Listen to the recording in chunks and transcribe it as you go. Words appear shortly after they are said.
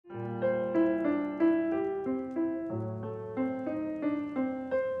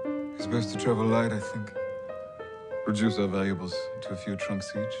It's best to travel light, I think. Reduce our valuables to a few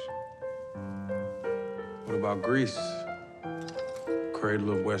trunks each. What about Greece? Cradle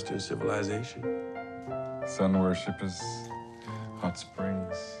of Western civilization. Sun worshippers, hot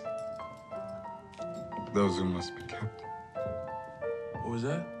springs. Those who must be kept. What was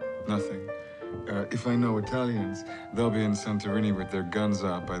that? Nothing. If I know Italians, they'll be in Santorini with their guns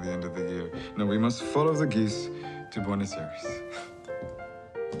out by the end of the year. No, we must follow the geese to Buenos Aires.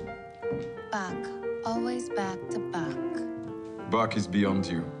 Back. Always back to back. Bach is beyond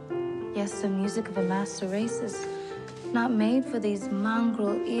you. Yes, the music of a master race is not made for these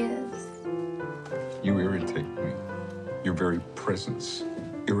mongrel ears. You irritate me. Your very presence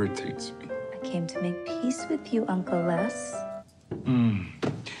irritates me. I came to make peace with you, Uncle Les.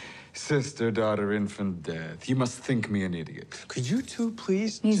 Sister, daughter, infant, death. You must think me an idiot. Could you two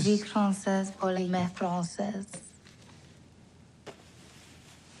please Musique française pour les mères françaises.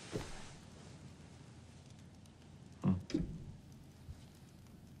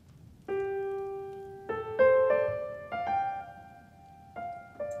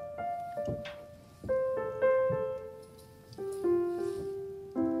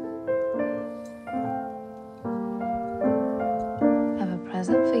 I have a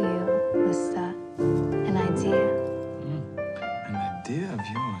present for you, Lestat. An idea. An idea of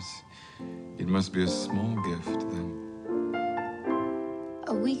yours. It must be a small gift, then.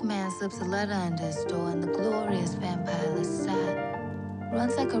 A weak man slips a letter under his door, and the glorious vampire Lestat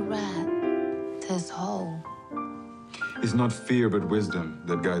runs like a rat to his hole. It's not fear, but wisdom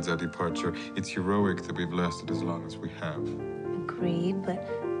that guides our departure. It's heroic that we've lasted as long as we have. Agreed, but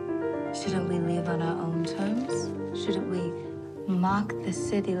shouldn't we leave on our own terms? Shouldn't we mock the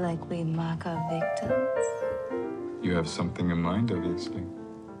city like we mock our victims? You have something in mind, obviously.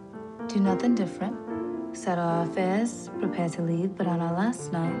 Do nothing different. Settle our affairs, prepare to leave, but on our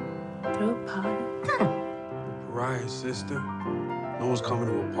last night, throw a party. Right, sister. No one's coming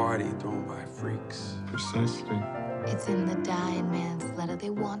to a party thrown by freaks. Precisely. It's in the dying man's letter.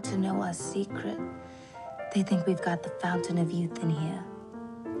 They want to know our secret. They think we've got the fountain of youth in here.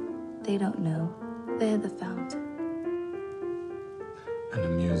 They don't know. They're the fountain. An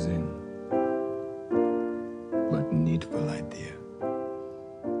amusing, but needful idea.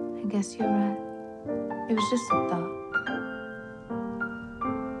 I guess you're right. It was just a thought.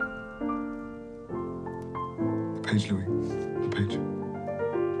 The page, Louis. The page.